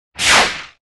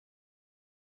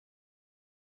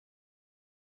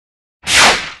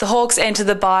The Hawks enter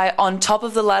the bye on top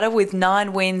of the ladder with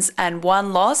 9 wins and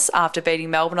 1 loss after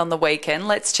beating Melbourne on the weekend.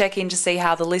 Let's check in to see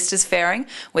how the list is faring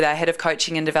with our Head of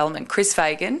Coaching and Development, Chris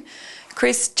Fagan.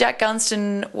 Chris, Jack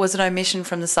Gunston was an omission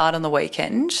from the side on the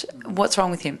weekend. What's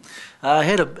wrong with him? He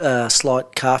had a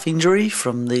slight calf injury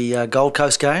from the Gold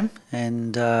Coast game,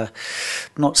 and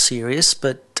not serious,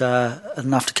 but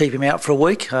enough to keep him out for a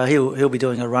week. He'll be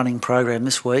doing a running program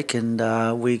this week,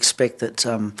 and we expect that,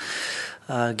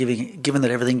 given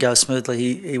that everything goes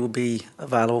smoothly, he will be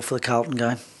available for the Carlton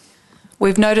game.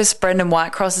 We've noticed Brendan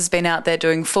Whitecross has been out there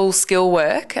doing full skill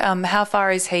work. How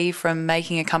far is he from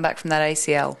making a comeback from that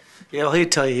ACL? Yeah, well,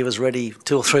 he'd tell you he was ready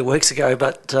 2 or 3 weeks ago,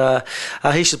 but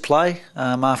he should play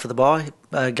after the bye,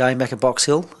 game back at Box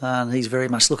Hill, and he's very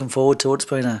much looking forward to it. It's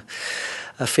been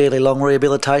a fairly long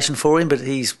rehabilitation for him, but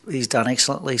he's done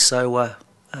excellently, so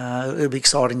it'll be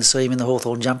exciting to see him in the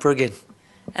Hawthorn jumper again.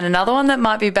 And another one that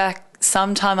might be back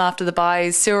sometime after the bye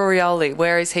is Cyril Rioli.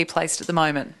 Where is he placed at the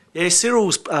moment? Yeah,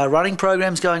 Cyril's running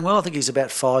program's going well. I think he's about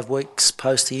 5 weeks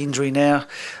post the injury now.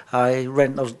 I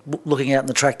was looking out on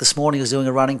the track this morning. He was doing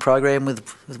a running program with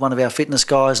one of our fitness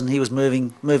guys, and he was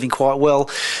moving quite well.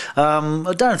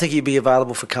 I don't think he'd be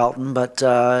available for Carlton, but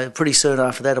pretty soon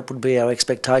after that, it would be our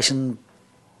expectation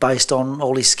based on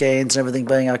all his scans and everything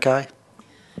being okay.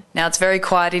 Now, it's very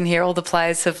quiet in here. All the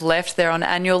players have left. They're on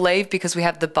annual leave because we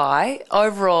have the bye.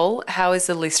 Overall, how is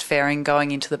the list faring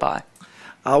going into the bye?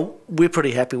 We're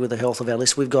pretty happy with the health of our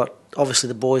list. We've got, obviously,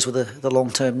 the boys with the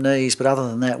long-term knees, but other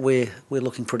than that, we're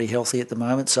looking pretty healthy at the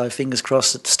moment, so fingers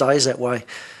crossed it stays that way.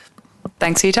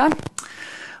 Thanks for your time.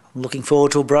 I'm looking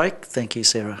forward to a break. Thank you,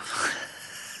 Sarah.